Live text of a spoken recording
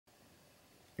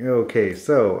Okay,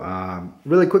 so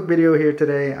really quick video here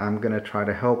today. I'm gonna try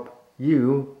to help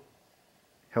you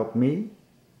help me.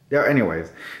 Yeah,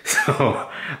 anyways, so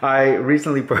I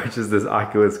recently purchased this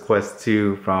Oculus Quest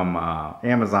 2 from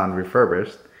Amazon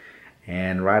refurbished,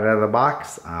 and right out of the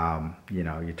box,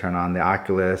 you turn on the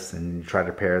Oculus and you try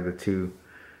to pair the two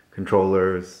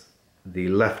controllers. The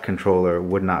left controller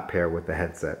would not pair with the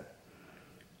headset.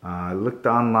 I looked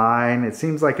online. It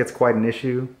seems like it's quite an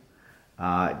issue.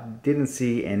 Didn't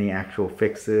see any actual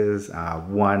fixes.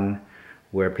 One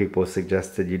where people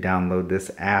suggested you download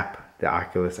this app, the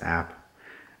Oculus app.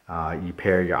 You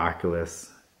pair your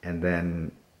Oculus and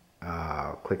then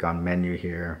click on menu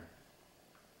here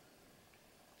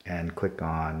and click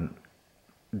on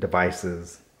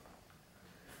devices,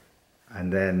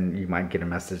 and then you might get a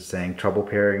message saying trouble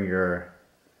pairing your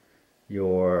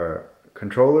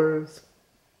controllers.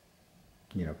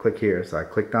 Click here. So I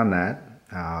clicked on that.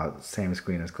 Same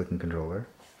screen as clicking controller.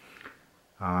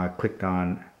 Clicked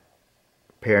on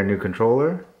pair new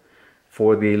controller.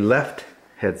 For the left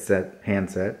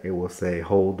handset, it will say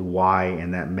hold Y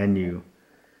and that menu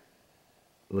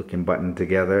looking button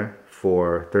together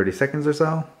for 30 seconds or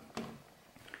so,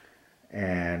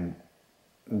 and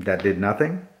that did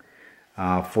nothing.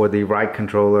 For the right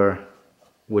controller,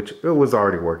 which it was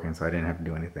already working, so I didn't have to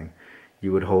do anything,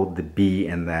 you would hold the B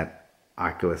and that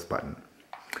Oculus button.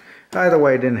 Either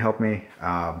way, it didn't help me.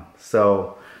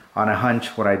 So on a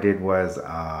hunch, what I did was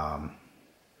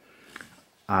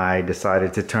I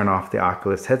decided to turn off the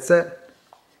Oculus headset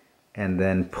and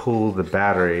then pull the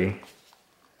battery.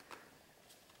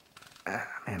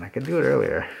 Man, I could do it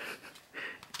earlier.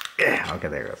 Yeah, okay,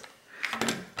 there it goes.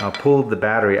 I pulled the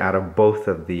battery out of both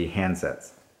of the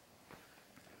handsets.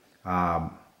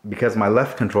 Because my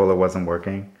left controller wasn't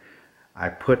working, I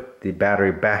put the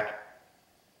battery back.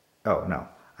 Oh no,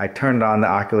 I turned on the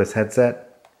Oculus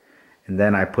headset and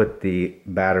then I put the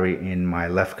battery in my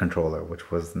left controller,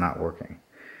 which was not working.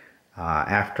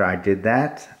 After I did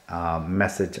that,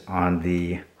 message on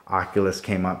the Oculus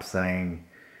came up saying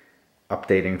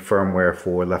updating firmware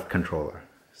for left controller.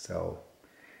 So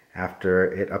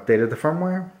after it updated the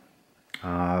firmware,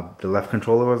 the left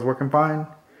controller was working fine.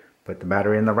 Put the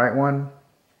battery in the right one,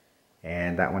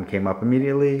 and that one came up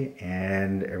immediately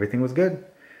and everything was good.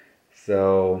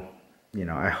 So,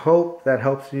 I hope that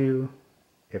helps you.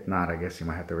 If not, I guess you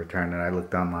might have to return it. I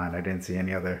looked online. I didn't see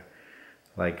any other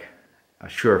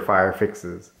surefire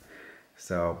fixes.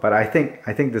 So, but I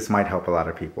think this might help a lot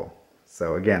of people.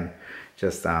 So again,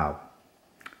 just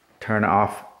turn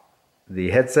off the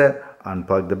headset,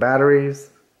 unplug the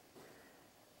batteries,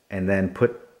 and then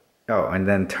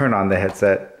turn on the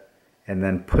headset and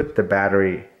then put the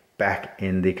battery back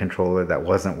in the controller that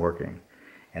wasn't working.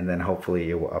 And then hopefully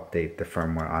it will update the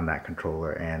firmware on that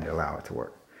controller and allow it to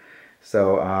work.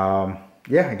 So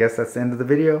yeah, I guess that's the end of the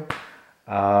video.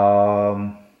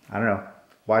 I don't know.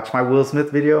 Watch my Will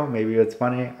Smith video. Maybe it's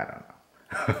funny. I don't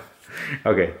know.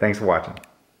 Okay, thanks for watching.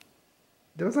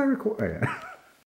 Was I recording?